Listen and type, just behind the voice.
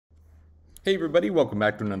Hey everybody, welcome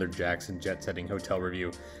back to another Jackson Jet Setting Hotel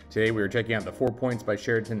review. Today we are checking out the 4 Points by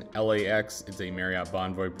Sheraton LAX. It's a Marriott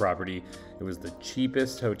Bonvoy property. It was the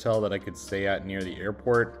cheapest hotel that I could stay at near the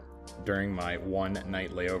airport during my one-night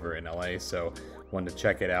layover in LA, so wanted to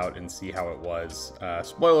check it out and see how it was.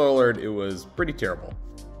 Spoiler alert, it was pretty terrible.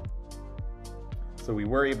 So we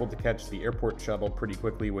were able to catch the airport shuttle pretty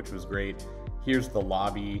quickly, which was great. Here's the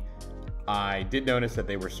lobby. I did notice that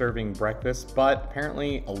they were serving breakfast, but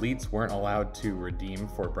apparently elites weren't allowed to redeem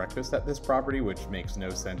for breakfast at this property, which makes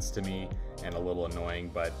no sense to me and a little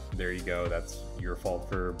annoying, but there you go. That's your fault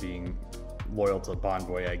for being loyal to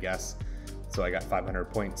Bonvoy, I guess. So I got 500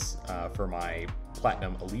 points for my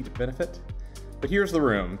Platinum Elite benefit. But here's the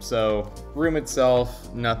room. So room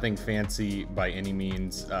itself, nothing fancy by any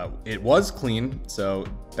means. It was clean, so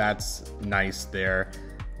that's nice there.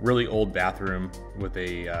 Really old bathroom with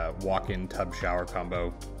a walk-in tub shower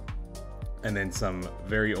combo, and then some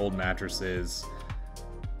very old mattresses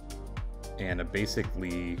and a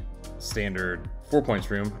basically standard 4 Points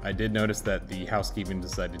room. I did notice that the housekeeping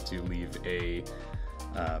decided to leave a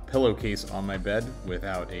pillowcase on my bed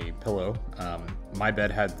without a pillow. My bed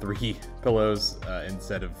had 3 pillows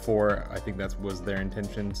instead of 4. I think that was their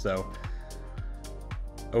intention. So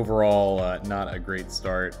overall, not a great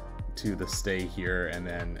start to the stay here. And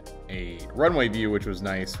then a runway view, which was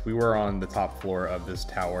nice. We were on the top floor of this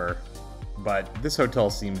tower, but this hotel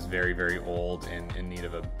seems very, very old and in need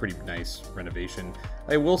of a pretty nice renovation.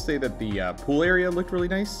 I will say that the pool area looked really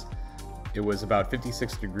nice. It was about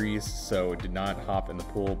 56 degrees, so it did not hop in the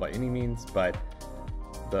pool by any means, but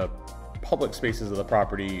the public spaces of the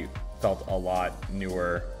property felt a lot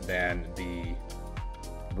newer than the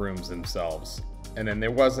rooms themselves. And then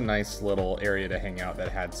there was a nice little area to hang out that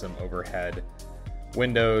had some overhead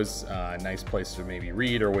windows, nice place to maybe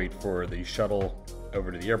read or wait for the shuttle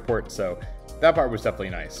over to the airport. So that part was definitely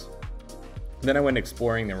nice. Then I went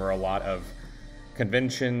exploring. There were a lot of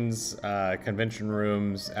conventions, convention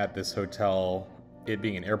rooms at this hotel. It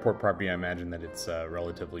being an airport property, I imagine that it's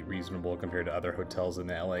relatively reasonable compared to other hotels in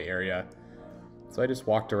the LA area. So I just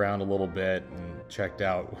walked around a little bit and checked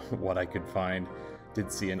out what I could find. Did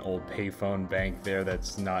see an old payphone bank there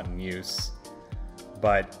that's not in use.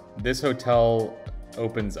 But this hotel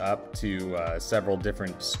opens up to several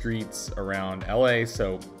different streets around LA,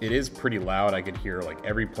 so it is pretty loud. I could hear like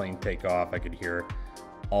every plane take off. I could hear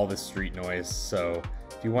all the street noise. So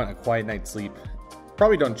if you want a quiet night's sleep,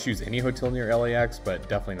 probably don't choose any hotel near LAX, but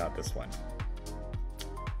definitely not this one.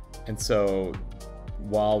 And so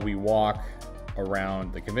while we walk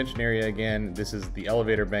around the convention area again, this is the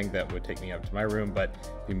elevator bank that would take me up to my room, but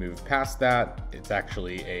if you move past that, it's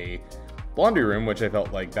actually a laundry room, which I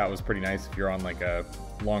felt like that was pretty nice. If you're on like a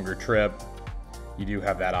longer trip, you do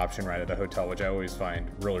have that option right at the hotel, which I always find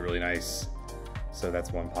really, really nice. So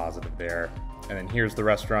that's one positive there. And then here's the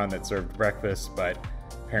restaurant that served breakfast, but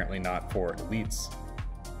apparently not for elites.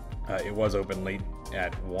 It was open late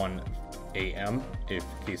at 1 a.m. in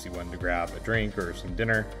case you wanted to grab a drink or some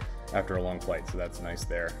dinner after a long flight, so that's nice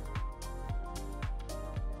there.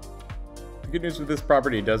 The good news with this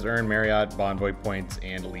property, it does earn Marriott Bonvoy points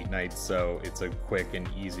and elite nights, so it's a quick and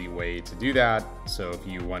easy way to do that. So if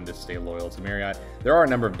you wanted to stay loyal to Marriott, there are a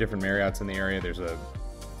number of different Marriotts in the area. There's a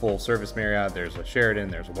full service Marriott, there's a Sheraton,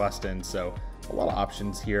 there's a Westin, so a lot of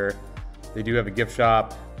options here. They do have a gift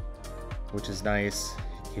shop, which is nice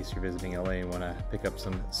in case you're visiting LA and want to pick up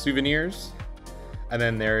some souvenirs. And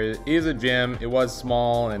then there is a gym. It was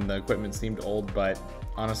small and the equipment seemed old, but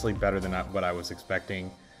honestly better than what I was expecting.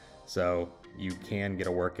 So you can get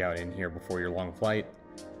a workout in here before your long flight.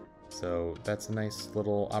 So that's a nice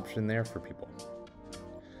little option there for people.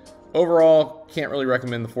 Overall, can't really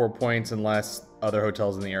recommend the 4 Points unless other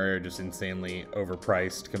hotels in the area are just insanely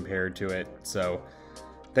overpriced compared to it. So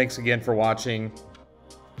thanks again for watching,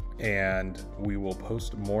 and we will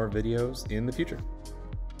post more videos in the future.